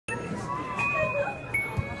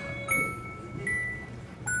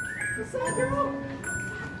Sweet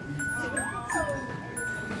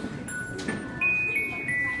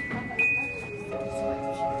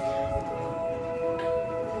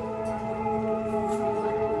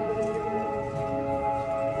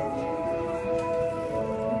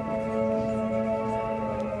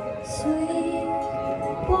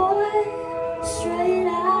boy, straight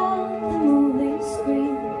out the movie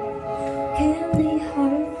screen, candy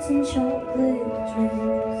hearts and chocolate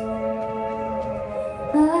dreams.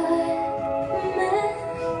 I met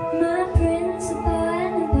my prince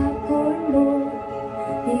upon a popcorn bowl.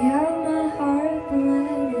 He held my heart and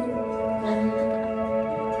let it burn.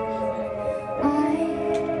 I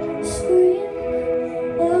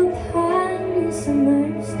screamed upon a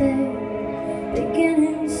summer's day,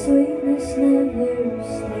 beginning sweetness never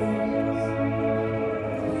stays.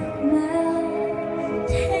 Melting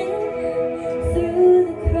through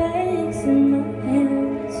the cracks in my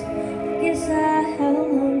hands, guess I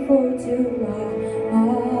held on for too long.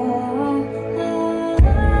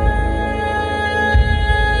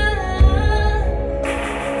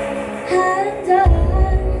 I'm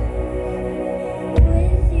done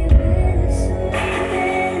with your bittersweet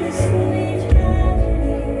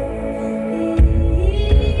tragedy.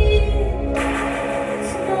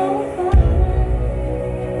 It's no fun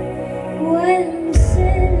when I'm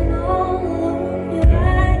sitting all alone, you're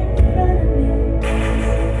right in front of me.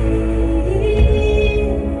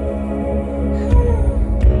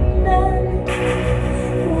 I'm done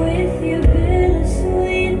with your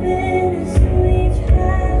bittersweet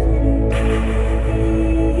tragedy.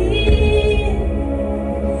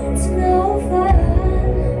 It's no fun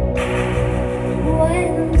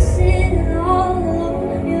when I'm sitting all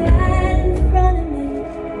alone, you're right in front of me.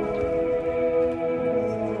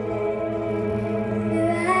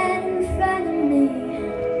 You're right in front of me.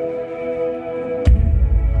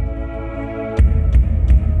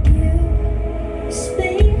 You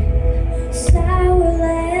speak sour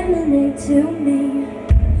lemonade to me.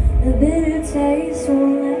 The bitter taste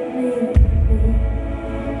won't let me be.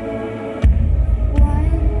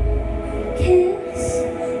 One kiss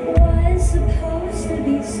was supposed to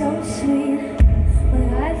be so sweet, but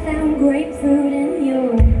I found grapefruit in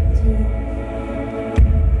your tea.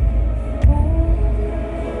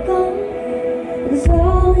 Gum is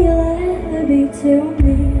all you'll ever be to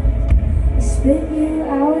me. I spit you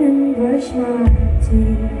out and brush my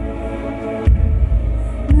teeth.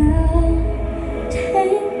 Melting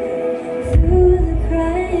through the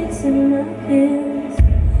cracks in my hands,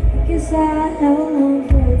 I guess I held on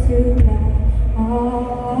for too long.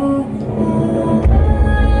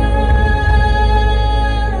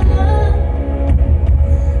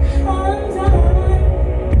 I'm done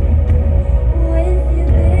with your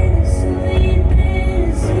bittersweet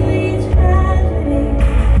tragedy.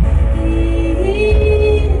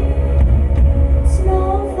 It's no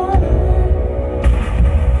fun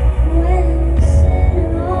when I'm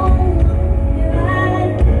sitting all alone, you're right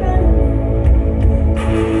in front of me.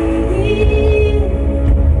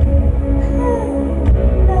 I'm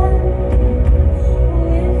done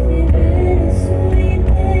with your bittersweet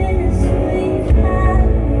tragedy.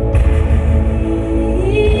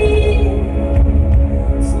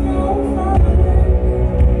 It's no fun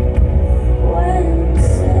when I'm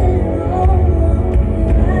sitting all alone,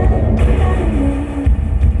 you're right in front of me.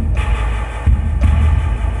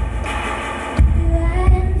 You're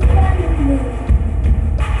right in front of me.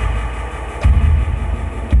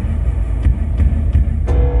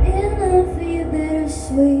 Enough for your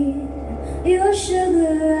bittersweet, your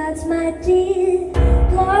sugar that's my teeth,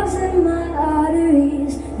 clogs in my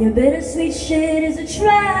arteries. Your bittersweet shit is a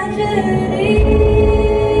tragedy.